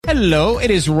Hello, it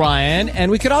is Ryan,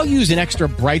 and we could all use an extra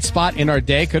bright spot in our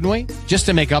day, couldn't we? Just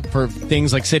to make up for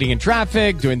things like sitting in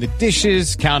traffic, doing the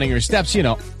dishes, counting your steps, you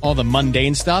know, all the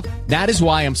mundane stuff. That is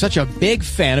why I'm such a big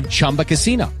fan of Chumba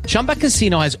Casino. Chumba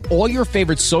Casino has all your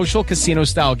favorite social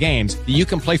casino-style games that you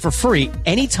can play for free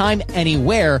anytime,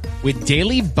 anywhere with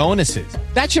daily bonuses.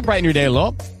 That should brighten your day a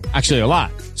little. Actually, a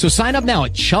lot. So sign up now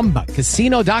at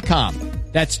ChumbaCasino.com.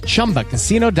 That's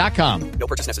ChumbaCasino.com. No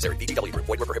purchase necessary. VGW Group.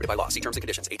 Void where prohibited by law. See terms and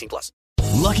conditions. 18+.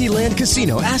 Lucky Land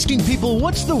Casino, asking people,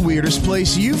 what's the weirdest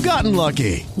place you've gotten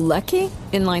lucky? Lucky?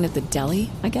 In line at the deli,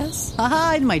 I guess?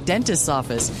 Aha, in my dentist's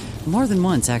office. More than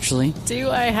once, actually.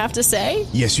 Do I have to say?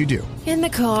 Yes, you do. In the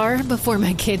car before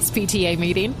my kids' PTA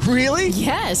meeting. Really?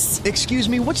 Yes. Excuse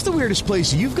me, what's the weirdest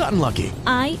place you've gotten lucky?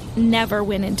 I never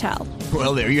win and tell.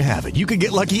 Well, there you have it. You can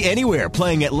get lucky anywhere,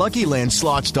 playing at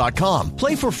LuckyLandSlots.com.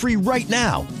 Play for free right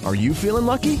now. Are you feeling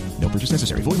lucky? No purchase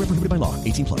necessary. Void where prohibited by law.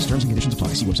 18+. Terms and conditions apply.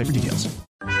 See website for details.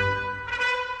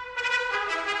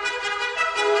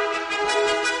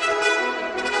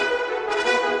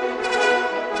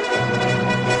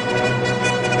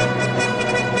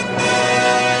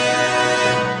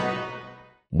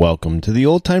 Welcome to the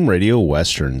Old Time Radio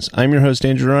Westerns. I'm your host,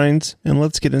 Andrew Rines, and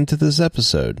let's get into this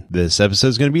episode. This episode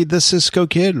is going to be The Cisco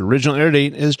Kid. Original air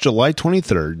date is July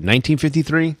 23rd,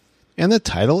 1953, and the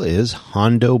title is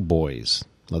Hondo Boys.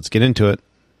 Let's get into it.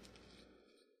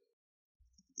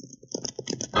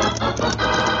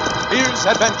 Here's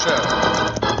adventure.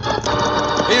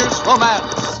 Here's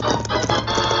romance.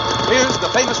 Here's the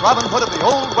famous Robin Hood of the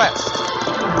Old West.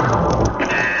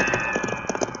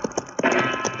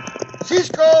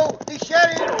 Cisco, the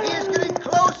sheriff, he is getting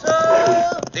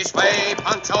closer. This way,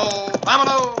 Pancho.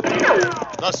 Vámonos.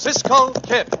 The Cisco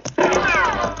Kid.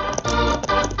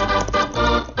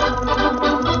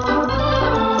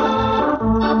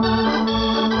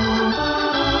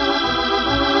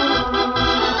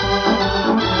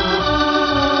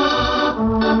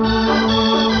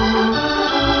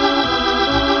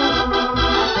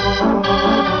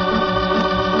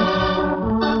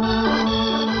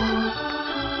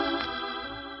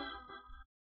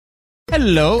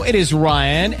 Hello, it is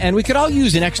Ryan, and we could all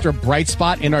use an extra bright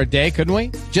spot in our day, couldn't we?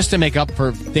 Just to make up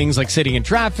for things like sitting in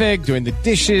traffic, doing the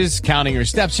dishes, counting your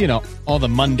steps, you know, all the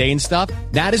mundane stuff.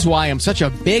 That is why I'm such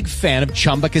a big fan of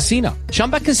Chumba Casino.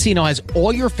 Chumba Casino has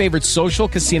all your favorite social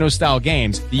casino-style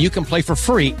games that you can play for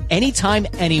free anytime,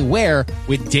 anywhere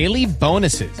with daily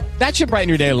bonuses. That should brighten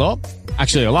your day a little.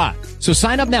 Actually, a lot. So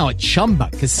sign up now at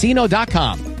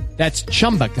ChumbaCasino.com. That's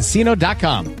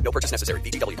ChumbaCasino.com. No purchase necessary.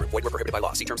 VGW Group. Void where prohibited by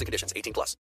law. See terms and conditions.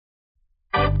 18+.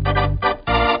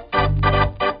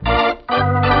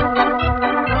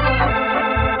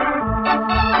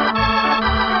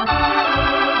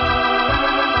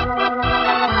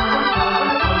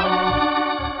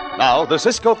 Now, the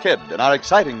Cisco Kid in our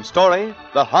exciting story,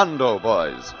 The Hondo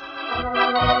Boys.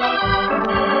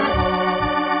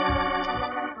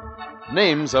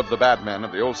 Names of the bad men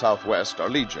of the Old Southwest are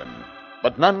legion.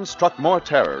 But none struck more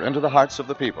terror into the hearts of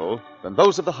the people than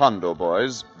those of the Hondo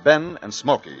boys, Ben and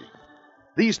Smokey.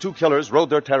 These two killers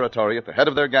rode their territory at the head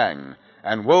of their gang,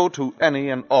 and woe to any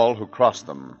and all who crossed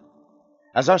them.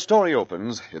 As our story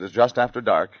opens, it is just after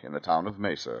dark in the town of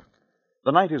Mesa.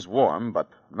 The night is warm, but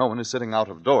no one is sitting out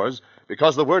of doors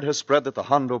because the word has spread that the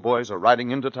Hondo boys are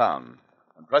riding into town.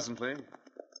 And presently...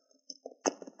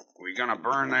 We gonna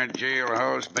burn that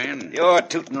jailhouse, Ben? You're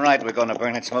tootin' right we're gonna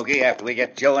burn it, Smokey, after we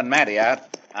get Joe and Matty out.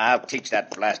 I'll teach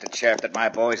that blasted sheriff that my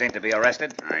boys ain't to be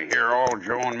arrested. I hear all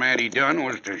Joe and Matty done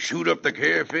was to shoot up the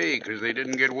cafe because they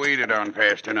didn't get waited on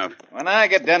fast enough. When I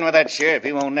get done with that sheriff,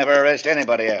 he won't never arrest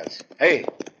anybody else. Hey,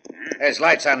 there's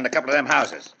lights on in a couple of them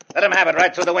houses. Let him have it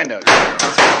right through the windows.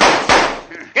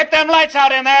 Get them lights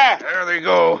out in there! There they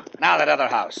go. Now that other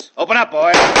house. Open up,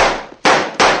 boys.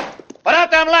 Put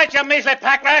out them lights, you measly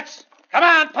pack rats! Come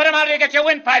on, put them out or you get your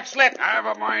windpipe slit. I have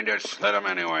a mind to slit them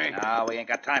anyway. No, we ain't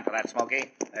got time for that, Smokey.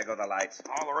 There go the lights.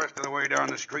 All the rest of the way down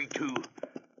the street, too.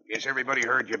 Guess everybody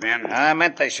heard you, Ben. I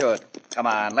meant they should. Come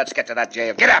on, let's get to that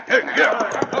jail. Get up! Get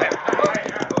up!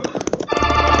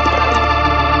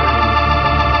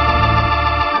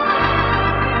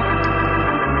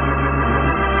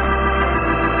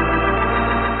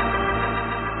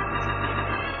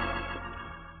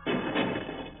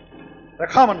 They're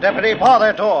coming, Deputy. Bar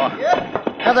that door.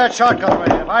 Yep. Have that shotgun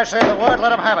ready. If I say the word,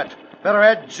 let 'em have it. Better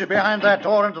edge behind that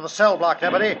door into the cell block,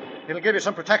 Deputy. It'll give you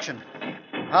some protection.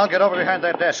 I'll get over behind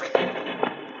that desk.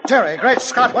 Terry, great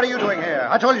Scott, what are you doing here?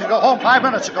 I told you to go home 5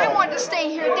 minutes ago. I wanted to stay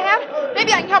here, Dad.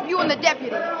 Maybe I can help you and the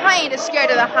deputy. I ain't as scared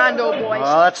of the Hondo boys.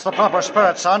 That's the proper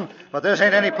spirit, son. But this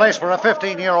ain't any place for a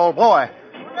 15-year-old boy.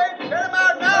 Set him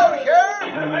out now,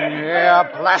 Sheriff. Yeah,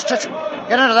 blast it.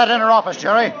 Get into that inner office,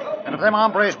 Jerry. And if them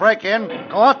hombres break in,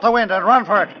 go out the window and run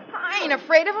for it. I ain't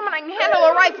afraid of him, and I can handle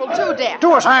a rifle, too, Dad.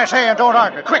 Do as I say and don't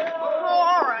argue. Quick. Oh,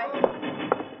 all right.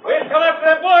 We'll collect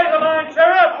them boys along,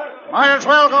 Sheriff. Might as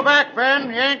well go back, Ben.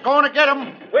 You ain't going to get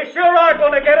them. We sure are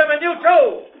going to get them, and you,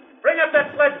 too. Bring up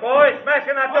that sledge, boys. Smash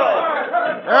in that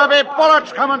door. There'll be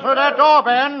bullets coming through that door,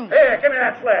 Ben. Here, give me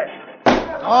that sledge.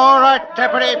 All right,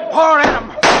 Deputy. Pour at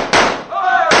him.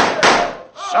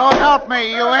 So help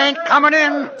me, you ain't coming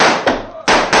in.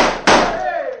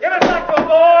 Give us that one,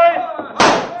 boys.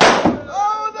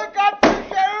 Oh, they got me,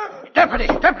 Sheriff.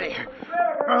 Deputy.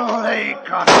 Oh, they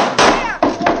got me.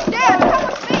 Dad, come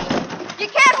with me. You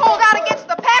can't hold out against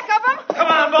the pack of them. Come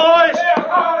on, boys.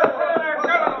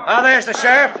 Ah, there's the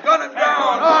sheriff. Gun him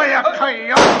down. Oh, you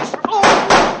coyotes. Oh.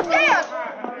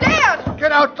 Dad.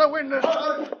 Get out the window,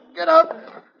 son. Get out.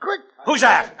 Quick. Who's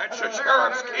that? That's the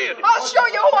sheriff's kid. I'll show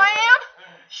you who I am.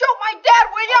 Shoot my dad,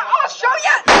 will you? I'll show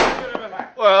you.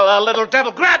 Well, little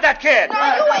devil, grab that kid. No,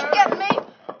 you ain't getting me.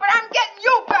 But I'm getting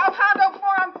you, Bob Hondo,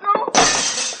 before I'm through.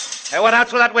 Hey, what out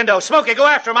through that window? Smokey, go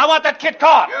after him. I want that kid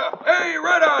caught. Yeah. Hey,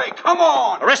 Red Eye, come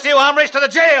on. Arrest you hombres to the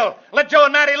jail. Let Joe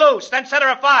and Matty loose, then set her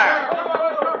afire.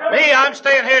 Me, I'm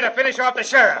staying here to finish off the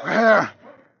sheriff. Well,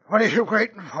 what are you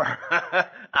waiting for?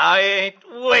 I ain't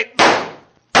waiting.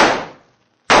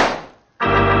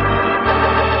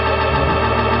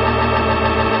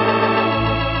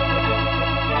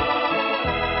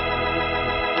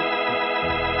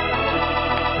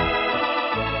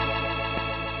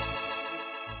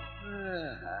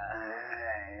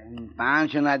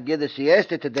 Pancho not get a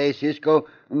siesta today, Cisco.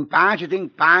 Pancho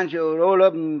think Pancho roll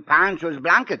up in Pancho's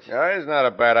blankets. Yeah, it's not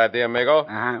a bad idea, amigo.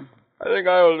 Uh-huh. I think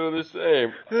I will do the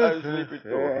same. I'm sleepy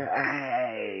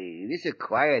too. This is a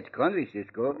quiet country,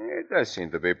 Cisco. It does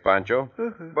seem to be, Pancho.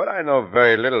 But I know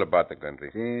very little about the country.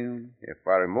 If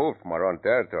I removed from our own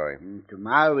territory.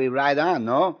 Tomorrow we ride on,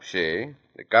 no? See?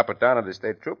 The Capitan of the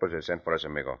state troopers has sent for us,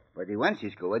 amigo. What do you want,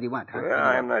 Cisco? What do you want? Well,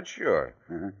 I'm not sure.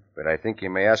 But I think he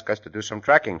may ask us to do some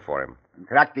tracking for him.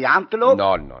 Track the antelope?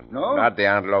 No. No? Not the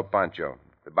antelope, Pancho.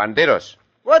 The bandidos.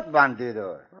 What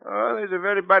bandidos? Oh, there's a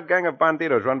very bad gang of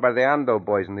bandidos run by the Hondo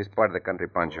boys in this part of the country,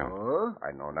 Pancho. Oh?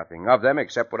 I know nothing of them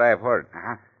except what I have heard.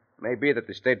 Maybe that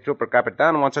the state trooper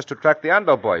Capitan wants us to track the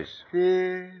Hondo boys.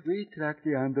 We track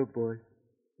the Hondo boys.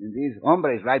 And these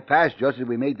hombres right past just as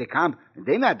we made the camp.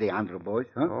 They're not the Hondo boys,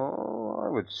 huh? Oh, I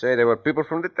would say they were people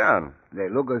from the town. They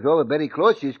look as though they're very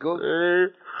close, Cisco.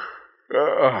 Let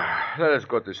us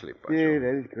go to sleep, Pancho.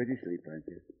 Let us go to sleep,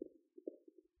 Pancho.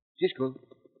 Cisco,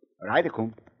 right,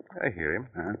 come. I hear him.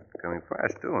 Coming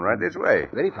fast, too, and right this way.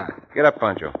 Very fast. Get up,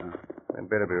 Pancho. And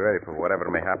better be ready for whatever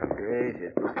may happen.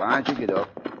 Yes, Pancho, get up.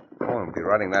 I won't be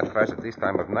riding that fast at this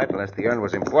time of night unless the errand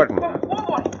was important.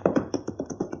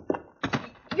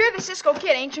 You're the Cisco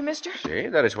kid, ain't you, mister? See,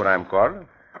 that is what I'm called.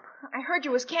 I heard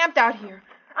you was camped out here.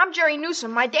 I'm Jerry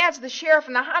Newsom. My dad's the sheriff,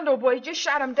 and the Hondo boys just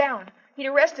shot him down. He'd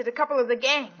arrested a couple of the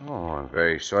gang. Oh, I'm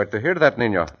very sorry to hear that,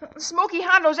 Nino. Smokey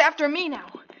Hondo's after me now.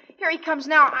 Here he comes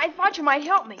now. I thought you might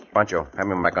help me. Pancho, hand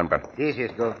me my gun belt. Yes,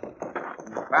 Cisco.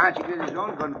 Pancho get his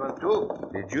own gun belt, too.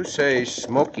 Did you say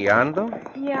Smokey Hondo?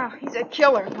 Yeah, he's a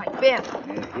killer, like Ben.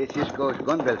 Here's Cisco's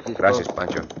gun belt, Cisco. Gracias,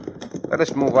 Pancho. Let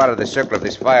us move out of the circle of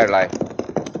this firelight.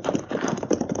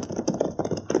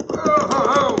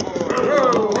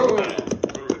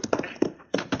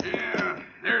 Yeah,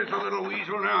 there's the little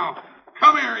weasel now.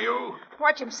 Come here, you.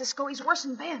 Watch him, Cisco. He's worse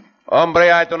than Ben.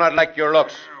 Hombre, I do not like your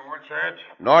looks. What's that?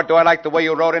 Nor do I like the way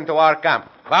you rode into our camp.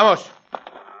 Vamos. You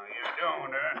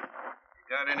don't, huh?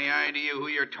 Got any idea who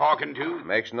you're talking to?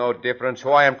 Makes no difference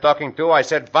who I am talking to. I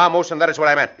said vamos, and that is what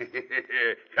I meant.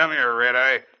 Come here, Red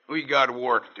Eye. We got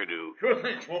work to do. Sure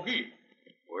thing, Smokey.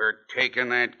 We're taking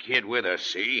that kid with us,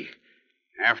 see?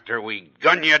 After we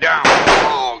gun you down.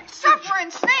 Oh, suffering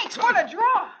snakes, what a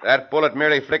draw. That bullet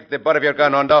merely flicked the butt of your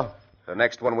gun, Hondo. The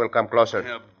next one will come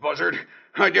closer. Buzzard,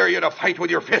 I dare you to fight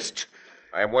with your fist.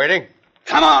 I'm waiting.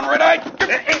 Come on, Red Eye.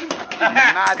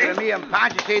 Madre mia, and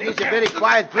Pancho say this is a very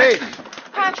quiet place.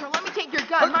 Pancho, let me take your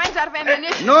gun. Mine's out of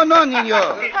ammunition. No,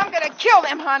 Nino. I'm going to kill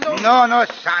them, Hondo. No,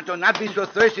 Santo, not be so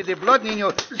thirsty. The blood,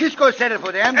 Nino. Cisco said it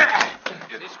for them.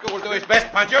 Cisco will do his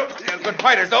best, Pancho. They're good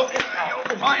fighters, though.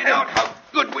 You'll find out how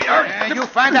good we are. You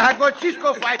find out how good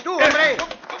Cisco fight, too, hombre.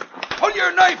 Pull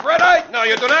your knife, Red Eye. No,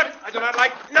 you do not. I do not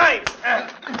like knives.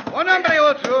 One hombre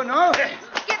otro, no?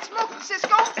 Get Smokey,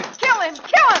 Cisco. Kill him.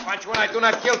 Kill him. Pancho and I do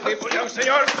not kill people, young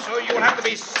senor, so you will have to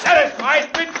be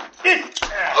satisfied with this.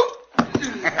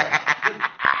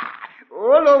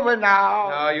 All over now.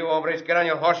 Now, you hombres, get on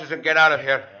your horses and get out of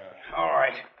here. All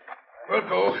right. We'll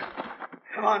go.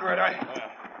 Come on, Red Eye.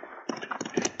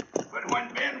 But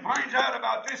when Ben finds out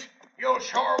about this, you'll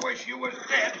sure wish you was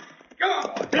dead. Come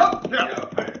on.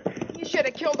 You should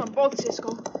have killed them both,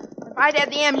 Cisco. If I'd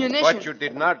had the ammunition. But you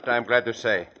did not, I'm glad to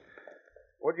say.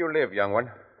 Where do you live, young one?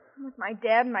 With my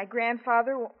dad and my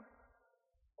grandfather.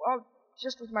 Well,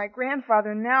 just with my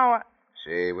grandfather now.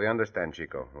 See, we understand,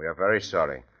 Chico. We are very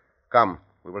sorry. Come,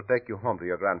 we will take you home to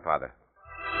your grandfather.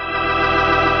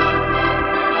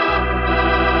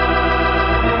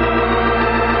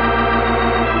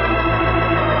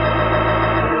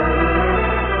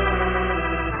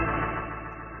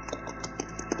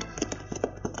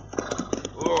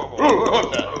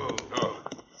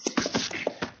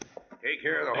 Take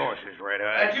care of the horses, Red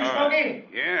Eye. That you, Smokey?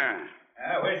 Yeah.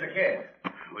 Where's the kid?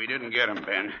 We didn't get him,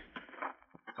 Ben.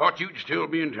 Thought you'd still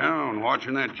be in town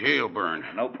watching that jail burn.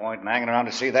 No point in hanging around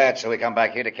to see that, so we come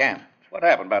back here to camp. What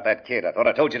happened about that kid? I thought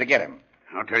I told you to get him.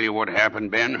 I'll tell you what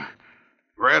happened, Ben.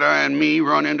 Red Eye and me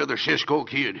run into the Cisco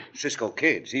Kid. Cisco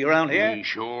Kid? Is he around here? He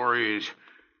sure is.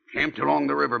 Camped along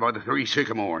the river by the Three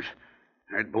Sycamores.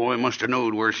 That boy must have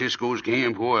known where Cisco's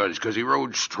camp was, because he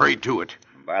rode straight to it.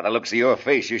 By the looks of your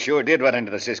face, you sure did run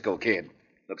into the Cisco Kid.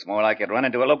 Looks more like you'd run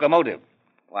into a locomotive.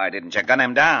 Why didn't you gun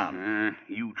him down?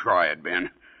 You try it, Ben.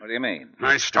 What do you mean?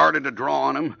 I started to draw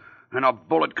on him, and a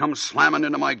bullet come slamming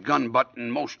into my gun butt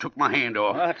and most took my hand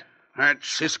off. What? That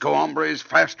Cisco hombre is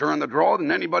faster on the draw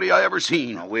than anybody I ever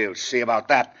seen. Oh, we'll see about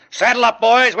that. Saddle up,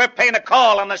 boys. We're paying a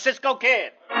call on the Cisco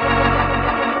Kid.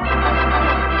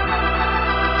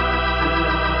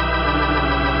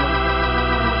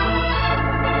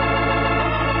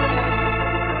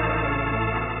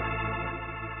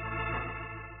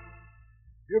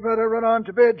 You better run on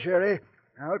to bed, Jerry.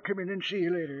 I'll come in and see you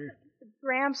later.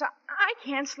 Gramps, I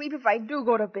can't sleep if I do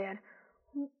go to bed.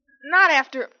 Not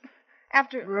after...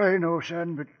 I know,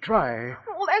 son, but try.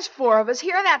 Well, there's 4 of us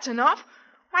here. That's enough.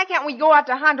 Why can't we go out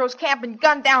to Hondo's camp and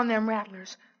gun down them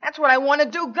rattlers? That's what I want to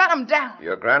do, gun them down.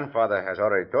 Your grandfather has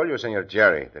already told you, Senor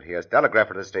Jerry, that he has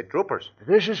telegraphed to the state troopers.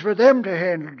 This is for them to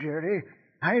handle, Jerry.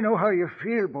 I know how you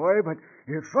feel, boy, but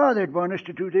your father'd want us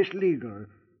to do this legal.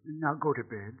 Now go to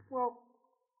bed. Well,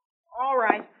 all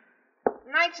right.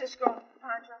 Night, Cisco,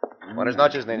 Pancho. Buenas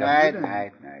noches, Nina.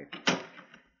 Night.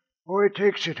 Boy, it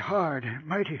takes it hard,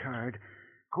 mighty hard.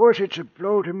 Of course, it's a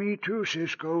blow to me, too,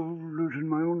 Cisco, losing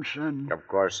my own son. Of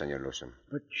course, Senor Lucen.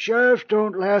 But sheriffs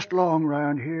don't last long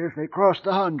round here if they cross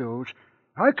the Hondos.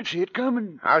 I could see it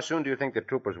coming. How soon do you think the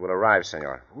troopers will arrive,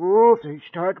 Senor? Oh, if they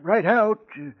start right out,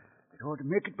 they ought to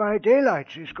make it by daylight,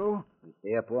 Cisco.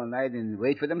 Stay up all night and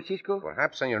wait for them, Cisco?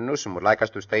 Perhaps Senor Newsom would like us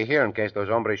to stay here in case those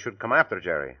hombres should come after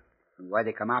Jerry. And why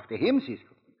they come after him,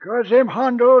 Cisco? Because them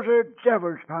Hondos are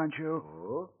devils, Pancho.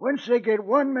 Oh? Once they get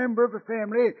one member of a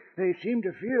family, they seem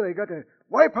to feel they got to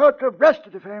wipe out the rest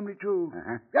of the family, too.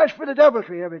 That's for the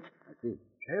deviltry of it. I see.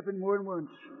 It's happened more than once.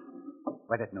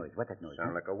 What that noise?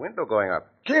 Sound like a window going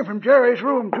up. Came from Jerry's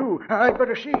room, too. I'd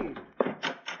better see.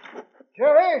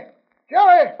 Jerry!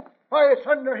 Why,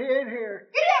 thunder, he ain't here.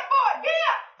 Get up, boy! Get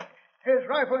up! His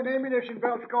rifle and ammunition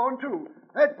belt's gone, too.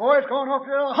 That boy's going off to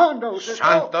the Hondo, Cisco.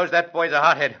 Santos, that boy's a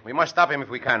hothead. We must stop him if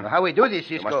we can. How we do this,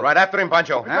 Cisco? We must ride after him,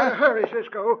 Pancho. Better hurry,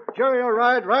 Cisco. Jerry will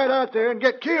ride right out there and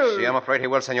get killed. See, I'm afraid he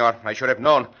will, senor. I should have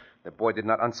known. The boy did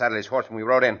not unsaddle his horse when we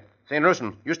rode in. St.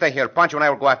 Lucen, you stay here. Pancho and I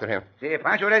will go after him. See,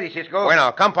 Pancho ready, Cisco.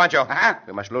 Bueno, come, Pancho.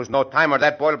 We must lose no time or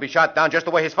that boy will be shot down just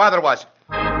the way his father was.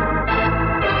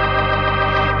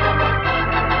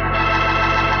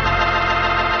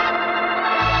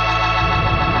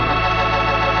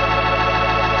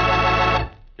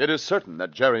 It is certain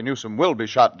that Jerry Newsom will be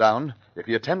shot down if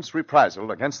he attempts reprisal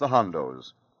against the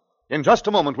Hondos. In just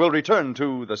a moment, we'll return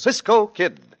to the Cisco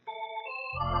Kid.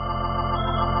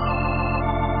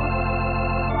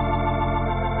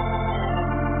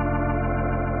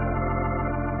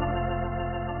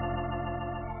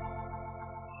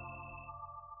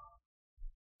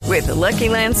 With the Lucky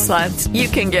Land Slots, you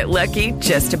can get lucky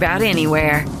just about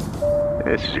anywhere.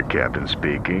 This is your captain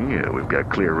speaking. We've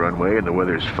got clear runway and the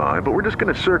weather's fine, but we're just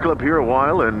going to circle up here a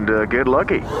while and get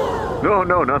lucky.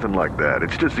 No, nothing like that.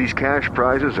 It's just these cash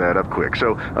prizes add up quick.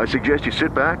 So I suggest you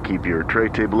sit back, keep your tray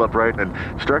table upright, and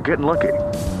start getting lucky.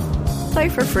 Play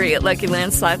for free at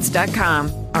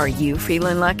LuckyLandSlots.com. Are you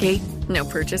feeling lucky? No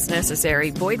purchase necessary.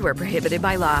 Void where prohibited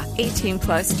by law.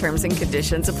 18+ terms and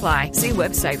conditions apply. See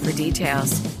website for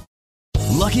details.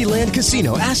 Lucky Land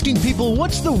Casino, asking people,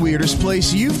 what's the weirdest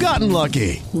place you've gotten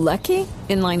lucky? Lucky?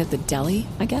 In line at the deli,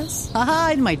 I guess?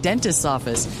 Aha, in my dentist's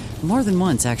office. More than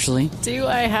once, actually. Do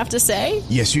I have to say?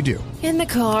 Yes, you do. In the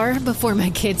car before my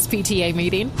kids' PTA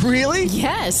meeting. Really?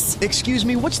 Yes. Excuse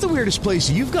me, what's the weirdest place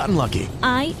you've gotten lucky?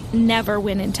 I never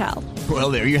win and tell.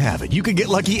 Well, there you have it. You can get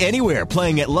lucky anywhere,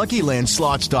 playing at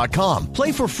LuckyLandSlots.com.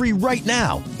 Play for free right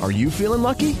now. Are you feeling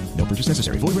lucky? No purchase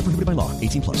necessary. Void where prohibited by law.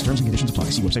 18 plus. Terms and conditions apply.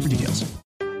 See website for details.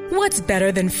 What's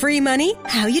better than free money?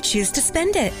 How you choose to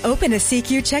spend it. Open a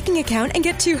CQ checking account and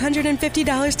get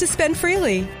 $250 to spend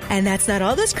freely. And that's not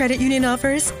all this credit union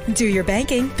offers. Do your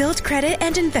banking, build credit,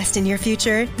 and invest in your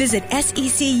future. Visit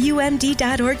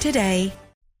secumd.org today.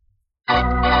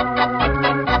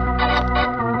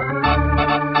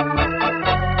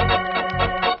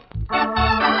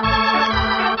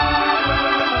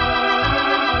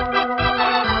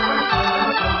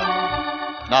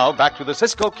 Now back to the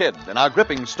Cisco Kid in our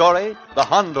gripping story, The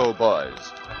Hondo Boys.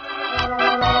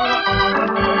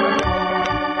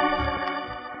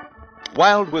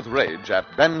 Wild with rage at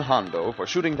Ben Hondo for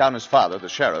shooting down his father, the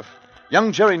sheriff,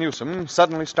 young Jerry Newsom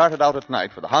suddenly started out at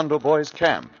night for the Hondo Boys'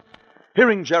 camp.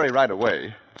 Hearing Jerry right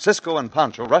away, Cisco and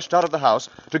Pancho rushed out of the house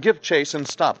to give chase and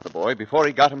stop the boy before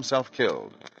he got himself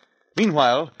killed.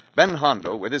 Meanwhile, Ben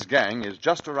Hondo, with his gang, is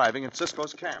just arriving at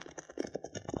Cisco's camp.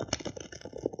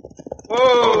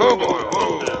 Well,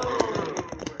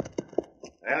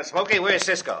 Smokey, where's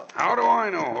Cisco? How do I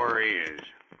know where he is?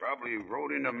 Probably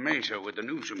rode into Mesa with the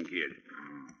Newsom kid.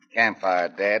 Campfire,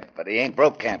 Dad, but he ain't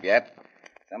broke camp yet.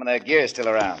 Some of their gear's still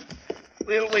around.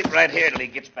 We'll wait right here till he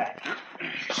gets back.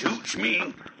 Suits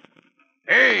me.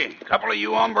 Hey, a couple of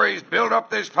you hombres build up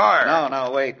this fire.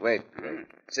 No, wait.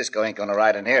 Cisco ain't gonna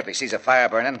ride in here if he sees a fire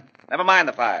burning. Never mind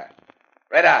the fire.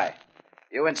 Red Eye,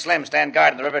 you and Slim stand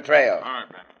guard in the river trail. All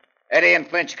right, man. Eddie and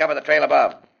Flinch cover the trail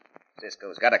above.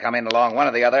 Cisco's got to come in along one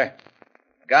or the other.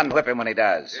 Gun whip him when he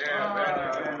does.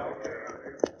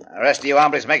 The rest of you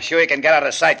hombres make sure he can get out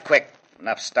of sight quick.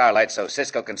 Enough starlight so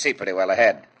Cisco can see pretty well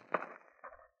ahead.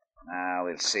 Now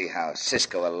we'll see how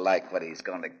Cisco will like what he's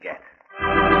going to get.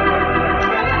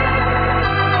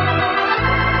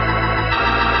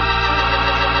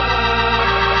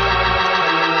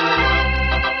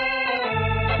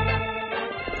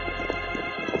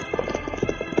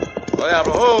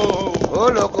 Oh,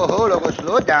 loco,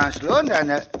 slow down.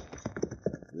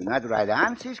 You're not right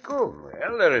on, Cisco?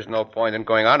 Well, there is no point in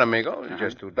going on, amigo. It's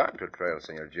just too dark to trail,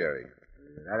 Senor Jerry.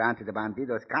 Right on to the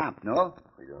bandidos' camp, no?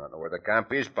 We do not know where the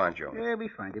camp is, Pancho. Yeah, we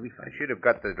find it. I should have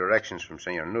got the directions from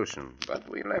Senor Newsom, but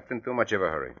we left in too much of a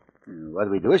hurry. What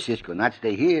do we do, Cisco? Not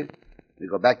stay here. We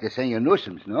go back to Senor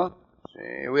Newsom's, no?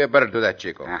 See, we had better do that,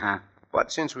 Chico. Uh-huh. But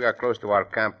since we are close to our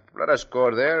camp, let us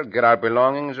go there, get our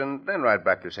belongings, and then ride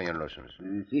back to Senor Newsom's.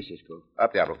 See, Cisco.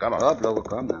 Up, Diablo, come on. Up, Loco,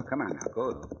 come now. Come on now,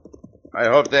 go. I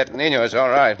hope that Nino is all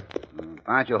right.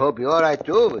 Pancho hope you're all right,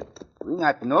 too, but we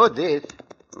not know this.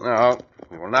 No,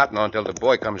 we will not know until the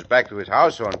boy comes back to his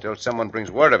house or until someone brings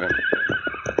word of him.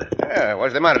 Yeah,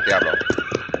 what's the matter, Diablo?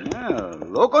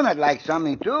 Loco not like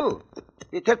something, too.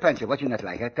 Hey, tell Pancho what you not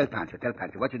like. Tell Pancho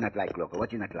what you not like, Loco.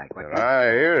 What you not like.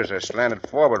 Our ears are slanted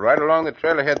forward right along the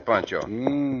trail ahead, Pancho. I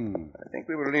think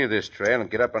we will leave this trail and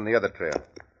get up on the other trail.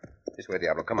 This way,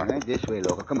 Diablo. Come on. This way,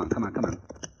 Loco. Come on.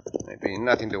 Maybe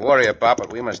nothing to worry about,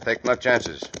 but we must take no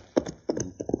chances.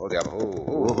 Oh, Diablo.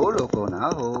 Oh, Loco,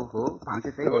 now. Oh.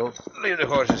 Pancho, say go. Leave the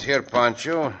horses here,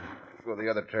 Pancho. Go the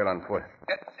other trail on foot.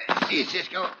 See,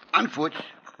 Cisco. On foot.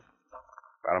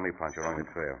 Follow me, Pancho, along the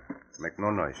trail. Make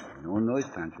no noise. No noise,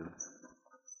 Pancho.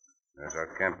 There's our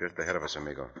camp just ahead of us,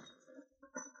 amigo.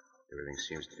 Everything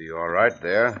seems to be all right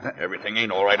there. Everything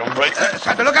ain't all right, hombre.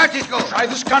 Santa, look out, Cisco. Try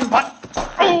this gun butt.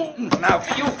 Oh, now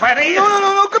for you, fatty.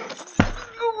 No.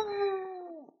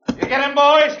 You get him,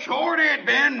 boys? Sure did,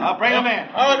 Ben. I'll bring him in.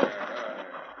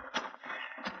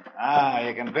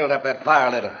 You can build up that fire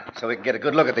a little so we can get a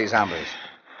good look at these hombres.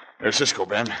 There's Cisco,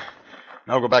 Ben.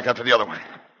 Now go back after the other one.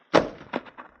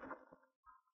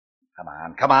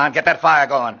 Come on, get that fire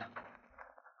going.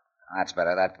 That's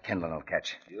better. That kindling will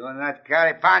catch. You're not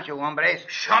carry Pancho, hombres.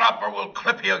 Shut up or we'll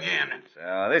clip you again.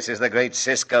 So this is the great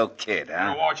Cisco Kid,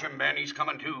 huh? You watch him, Ben. He's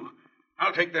coming too.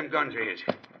 I'll take them guns of his.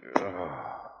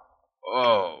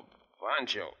 Oh,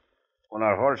 Pancho. When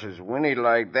our horses whinny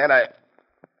like that,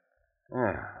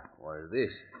 what is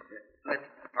this? Let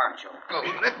Pancho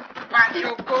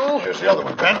go. Here's the other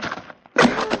one, Ben.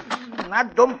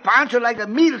 Not dumb Pancho like a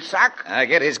meal sack.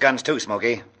 Get his guns too,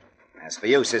 Smokey. As for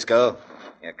you, Cisco,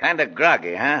 you're kind of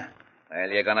groggy, huh? Well,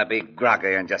 you're going to be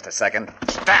groggy in just a second.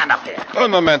 Stand up there. Un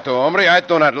momento, hombre. I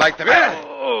do not like to be...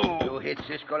 You hit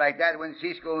Cisco like that when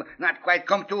Cisco not quite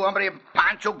come to, hombre.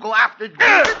 Pancho go after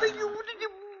you.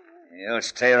 You'll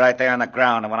stay right there on the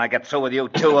ground, and when I get through with you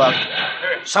two,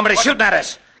 somebody's shooting at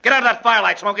us. Get out of that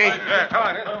firelight, Smokey. Come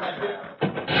on.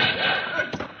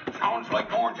 Sounds like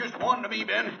more than just one to me,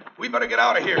 Ben. We better get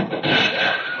out of here.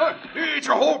 Look, it's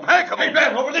a whole pack of them. Hey,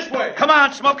 Ben, over this way. Come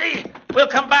on, Smokey. We'll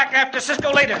come back after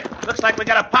Cisco later. Looks like we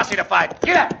got a posse to fight.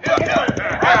 Get up! Get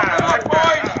up!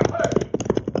 Boys!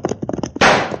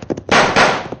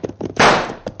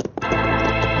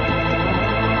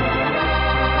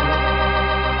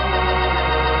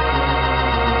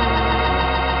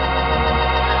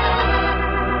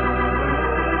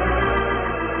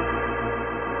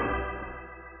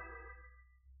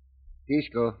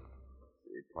 Cisco.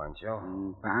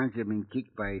 Pancho. Pancho been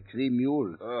kicked by 3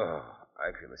 mules. Oh,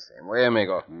 I feel the same way,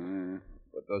 amigo.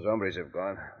 But those hombres have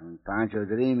gone. Pancho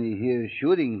dream he hear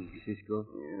shooting, Cisco.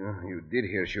 Yeah, you did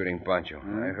hear shooting, Pancho.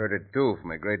 I heard it, too,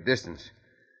 from a great distance.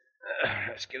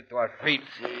 Let's get to our feet.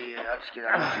 See, let's get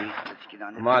on the feet. Let's get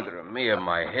on the Madre mia,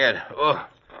 my head. Oh,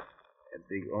 that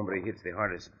big hombre hits the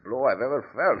hardest blow I've ever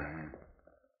felt.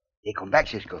 They come back,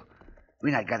 Cisco.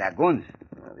 We not got our guns.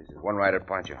 This is one rider,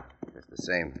 Pancho. Just the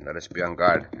same. Let us be on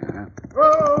guard.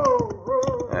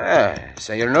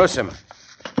 Senor Newsom.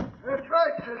 That's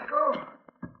right, Cisco.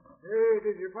 Hey,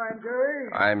 did you find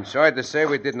Jerry? I'm sorry to say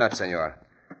we did not, senor.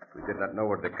 We did not know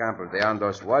where the camp of the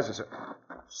Hondos was. And so...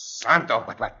 Santo!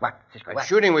 What? Cisco, That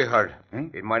shooting we heard.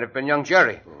 It might have been young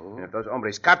Jerry. And if those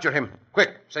hombres capture him.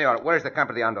 Quick, senor, where's the camp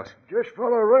of the Hondos? Just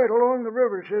follow right along the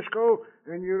river, Cisco,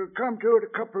 and you'll come to it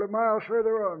a couple of miles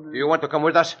further on. Do you want to come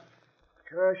with us?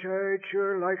 Gosh, I'd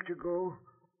sure like to go.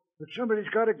 But somebody's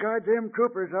got to guide them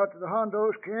troopers out to the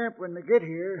Hondo's camp when they get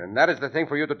here. And that is the thing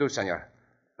for you to do, senor.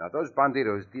 Now, those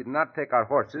bandidos did not take our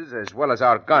horses as well as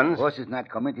our guns. Horses not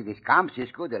come into this camp,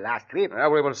 Cisco, the last trip.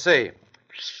 Well, we will see.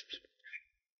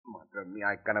 Madre mia,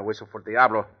 I gonna whistle for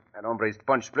Diablo. That hombre's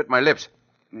punch split my lips.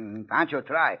 Pancho,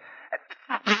 try.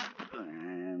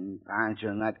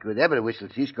 Pancho not could ever whistle,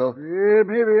 Cisco. Yeah,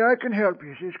 maybe I can help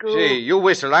you, Cisco. See, you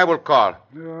whistle, I will call.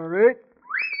 All right.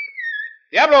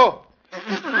 Diablo!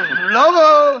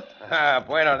 Logo!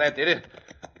 Bueno, that did it.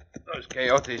 Those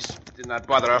coyotes did not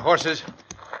bother our horses.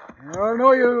 I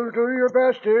know you'll do your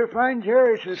best to find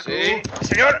Jerry, Cisco. See,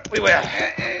 senor, we will.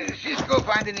 Cisco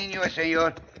find an in you,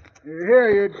 senor. Here,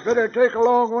 you'd better take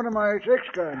along one of my 6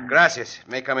 guns. Gracias.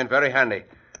 May come in very handy.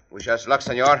 Wish us luck,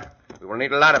 senor. We will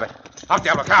need a lot of it. Up,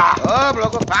 Diablo. Oh,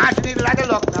 Logo, Pancho need a lot of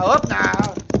luck. Now, up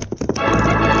now.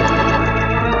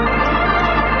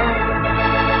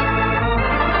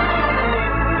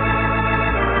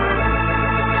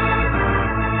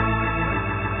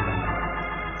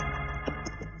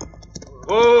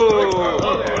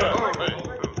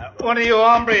 One of you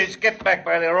hombres get back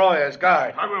by the Arroyo's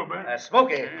guard. I will, Ben.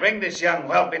 Smokey, bring this young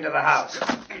whelp into the house.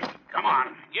 Come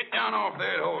on, get down off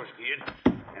that horse, kid.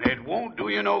 And it won't do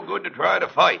you no good to try to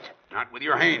fight. Not with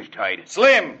your hands tied.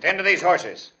 Slim, tend to these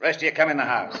horses. Rest of you come in the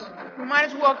house. You might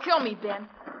as well kill me, Ben.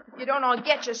 If you don't, I'll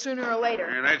get you sooner or later.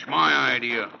 Yeah, that's my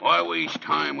idea. Why waste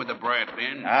time with the brat,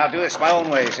 Ben? I'll do this my own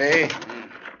way, see?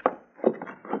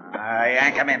 I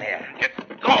yank him in here. Get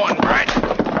going, brat.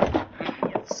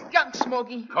 Skunk,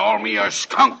 Smokey. Call me a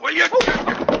skunk, will you?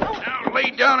 Now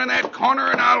lay down in that corner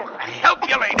and I'll help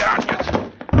you lay down.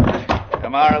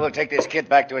 Tomorrow we'll take this kid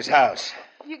back to his house.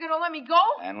 You gonna let me go?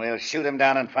 And we'll shoot him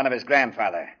down in front of his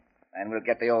grandfather. And we'll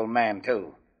get the old man,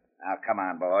 too. Now, come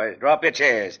on, boys. Draw up your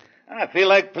chairs. I feel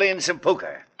like playing some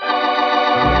poker.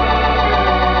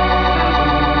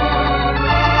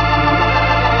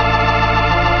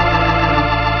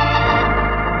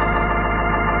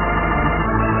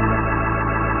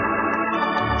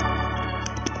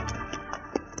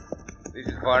 This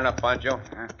is far enough, Pancho.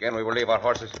 Again, we will leave our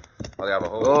horses.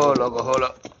 Oh, Logo, hold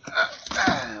up.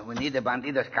 We need the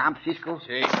bandidos camp, Cisco.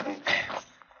 See.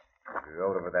 We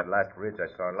rode over that last ridge. I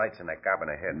saw lights in that cabin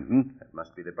ahead. That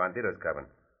must be the bandidos' cabin.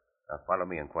 Now, follow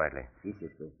me and quietly. See,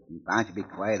 Cisco. You can't be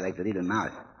quiet like a little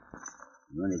mouse.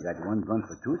 You only got one gun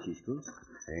for 2, Cisco.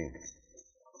 See.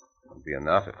 Won't be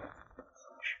enough.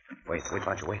 Wait,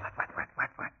 Pancho, wait.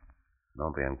 What?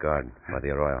 No, be on guard by the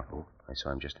arroyo. Oh. I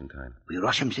saw him just in time. Will you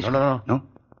rush him, Cisco? No?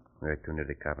 We're too near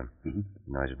the cabin.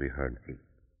 Noise will be heard.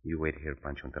 You wait here,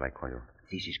 Pancho, until I call you.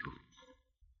 See, Cisco.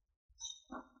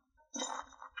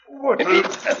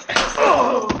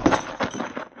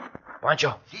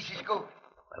 Pancho. See, Cisco.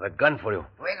 I have a gun for you.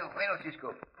 Bueno,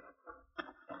 Cisco.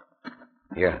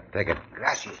 Here, take it.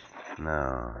 Gracias.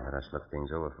 Now, let us look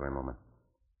things over for a moment.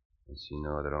 I see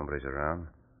no other hombres around.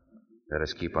 Let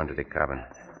us keep under the cabin.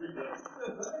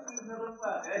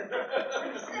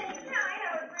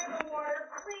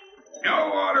 No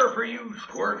water for you,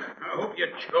 Squirt. I hope you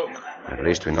choke. At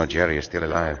least we know Jerry is still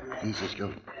alive. See,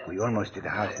 Cisco. We almost to the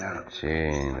house now. See,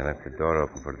 they left the door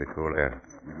open for the cool air.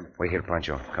 Wait here,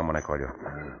 Pancho. Come when I call you.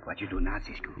 What you do now,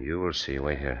 Cisco? You will see.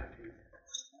 Wait here.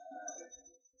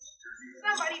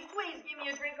 Somebody please give me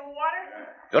a drink of water.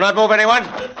 Do not move, anyone.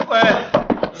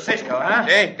 Cisco, huh?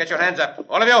 See, get your hands up.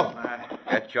 All of you.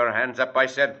 Get your hands up, I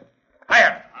said.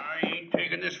 Fire! I ain't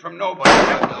taking this from nobody.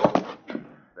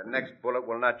 The next bullet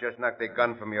will not just knock the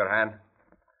gun from your hand.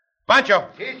 Pancho!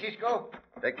 Si, Cisco.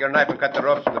 Take your knife and cut the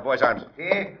ropes from the boy's arms. Si.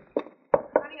 How do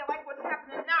you like what's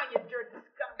happening now, you dirty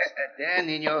scum? There,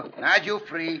 Nino. Now you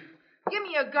free. Give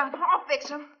me a gun. I'll fix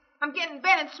him. I'm getting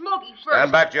Ben and Smokey first.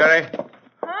 Stand back, Jerry.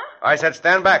 Huh? I said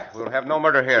stand back. We'll have no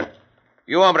murder here.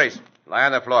 You hombres, lie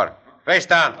on the floor. Face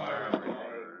down.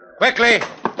 Quickly!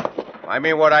 I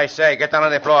mean what I say. Get down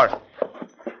on the floor.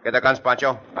 Get the guns,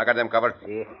 Pancho. I got them covered.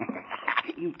 Si.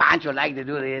 Pancho like to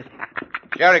do this.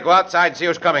 Jerry, go outside and see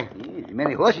who's coming.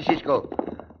 Many horses, Cisco.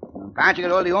 Pancho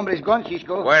got all the hombres gone,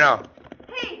 Cisco. Bueno.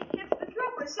 Hey, it's the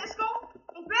trooper, Cisco.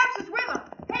 And Gramps is with him.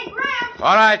 Hey, Gramps!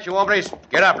 All right, you hombres.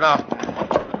 Get up now.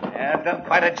 You've done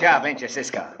quite a job, ain't you,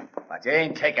 Cisco? But you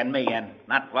ain't taking me in.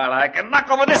 Not while I can knock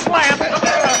over this lamp.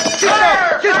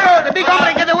 Cisco, the big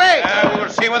hombre, get away. We'll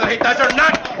see whether he does or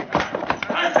not.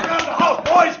 Time to get on the house,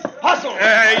 boys. Hustle.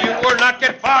 You will not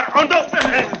get far, Hondo.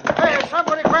 Hey,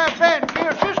 somebody grab Ben.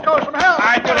 Give Cisco some help.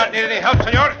 I do not need any help,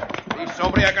 senor. These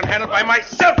hombres I can handle by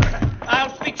myself.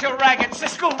 I'll beat you ragged,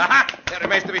 Cisco. Aha! That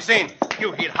remains to be seen.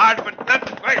 You hit hard, but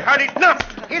not quite hard enough.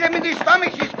 Hit him in the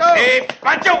stomach, Cisco. Hey,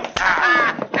 Pancho!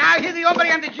 Now hit the hombre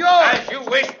on the jaw. As you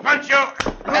wish, Pancho.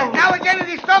 And now again in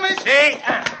the stomach. See?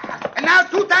 And now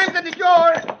 2 times on the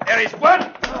jaw. There is one,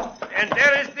 and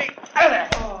there is the other.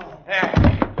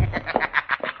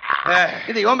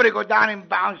 The hombre go down and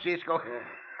bounce, Cisco.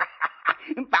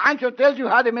 Pancho tells you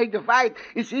how to make the fight.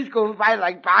 Cisco fight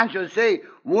like Pancho say.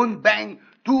 1 bang,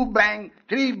 2 bang,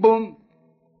 3 boom.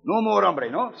 No more hombre,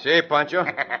 no? See, Pancho.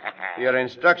 Your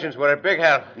instructions were a big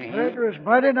help. It was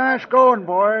mighty nice going,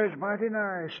 boys. Mighty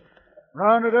nice.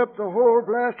 Rounded up the whole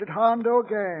blasted Hondo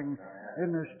gang.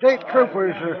 And the state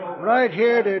troopers are right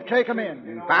here to take 'em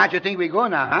in. Pancho think we go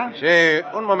now, huh? See,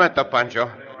 un momento, Pancho.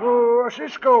 Oh,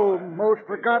 Cisco most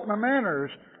forgot my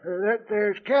manners.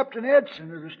 There's Captain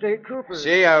Edson of the state troopers.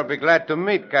 See, I'll be glad to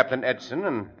meet Captain Edson,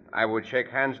 and I would shake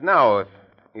hands now if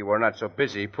he were not so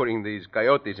busy putting these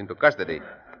coyotes into custody.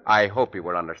 I hope he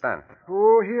will understand.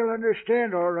 Oh, he'll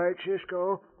understand all right,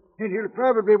 Cisco. And he'll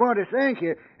probably want to thank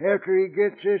you after he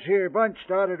gets this here bunch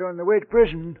started on the way to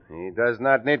prison. He does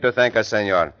not need to thank us,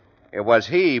 senor. It was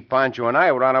he, Pancho, and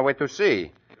I were on our way to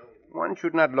sea. One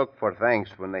should not look for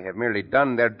thanks when they have merely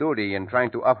done their duty in trying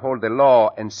to uphold the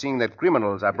law and seeing that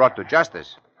criminals are brought to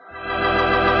justice.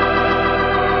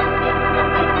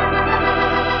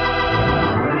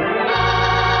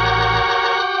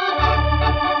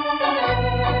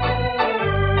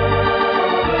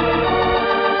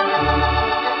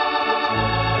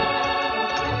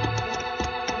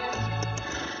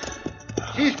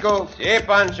 Cisco. Si,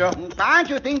 Pancho.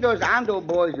 Pancho think those Hondo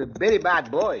boys are very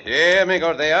bad boys. Si,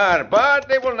 amigo, they are, but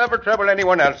they will never trouble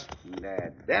anyone else.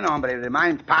 Then, hombre,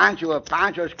 remind Pancho of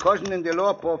Pancho's cousin in the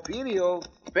law, Porfirio.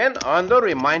 Ben Hondo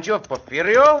reminds you of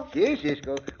Porfirio? Si,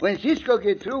 Cisco. When Cisco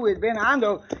get through with Ben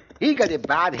Hondo, he got a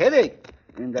bad headache.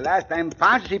 And the last time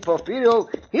Pancho see Porfirio,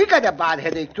 he got a bad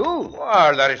headache, too.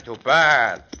 Well, that is too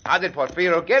bad. How did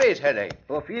Porfirio get his headache?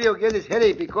 Porfirio get his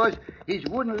headache because his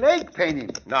wooden leg pain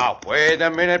him. Now, wait a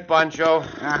minute, Pancho.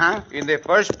 Uh-huh. In the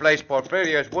first place,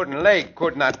 Porfirio's wooden leg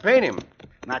could not pain him.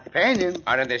 Not pain him?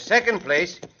 And in the second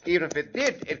place, even if it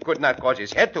did, it could not cause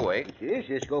his head to ache. Yes,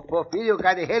 Cisco. Porfirio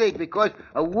got a headache because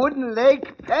a wooden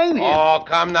leg pained him. Oh,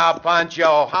 come now,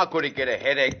 Pancho. How could he get a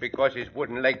headache because his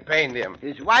wooden leg pained him?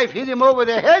 His wife hit him over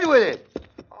the head with it.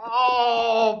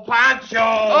 Oh, Pancho!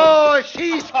 Oh,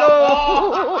 Cisco!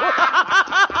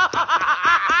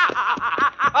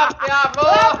 Up, Diablo!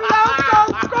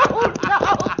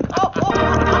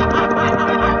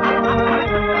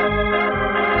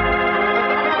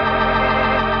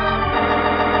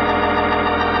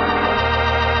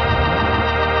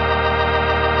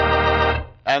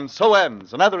 And so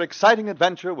ends another exciting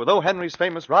adventure with O. Henry's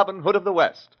famous Robin Hood of the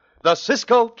West, the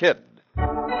Cisco Kid.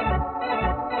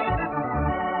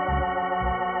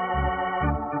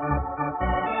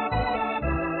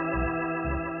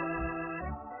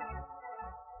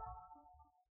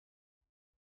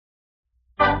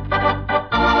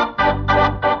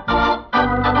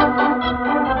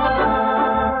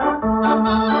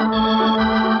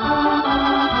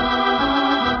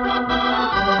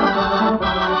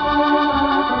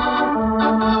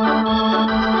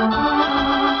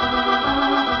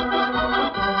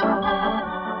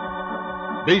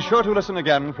 Be sure to listen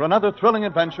again for another thrilling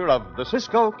adventure of the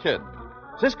Cisco Kid.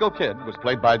 Cisco Kid was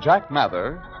played by Jack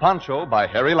Mather, Pancho by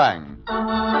Harry Lang.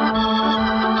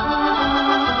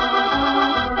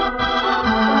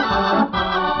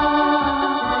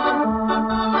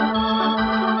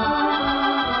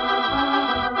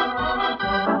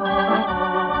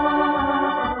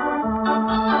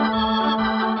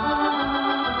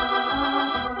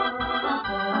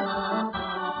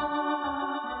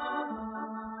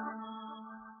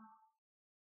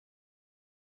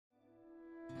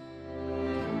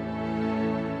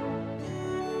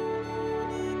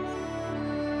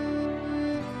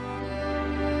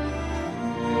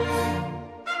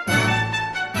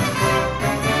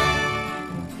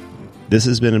 This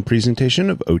has been a presentation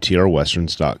of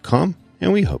OTRWesterns.com,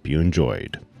 and we hope you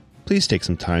enjoyed. Please take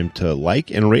some time to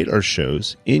like and rate our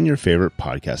shows in your favorite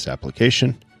podcast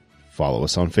application. Follow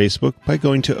us on Facebook by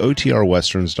going to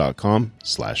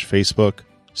OTRWesterns.com/Facebook.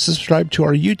 Subscribe to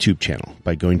our YouTube channel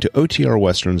by going to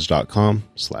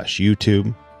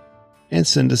OTRWesterns.com/YouTube. And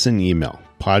send us an email,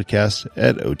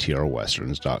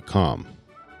 podcast@OTRWesterns.com.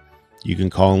 You can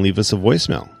call and leave us a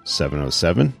voicemail,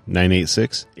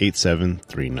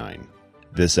 707-986-8739.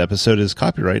 This episode is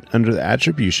copyright under the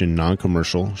Attribution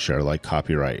Non-Commercial Share Alike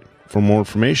copyright. For more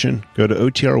information, go to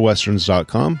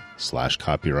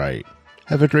OTRWesterns.com/copyright.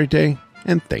 Have a great day,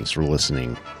 and thanks for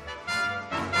listening.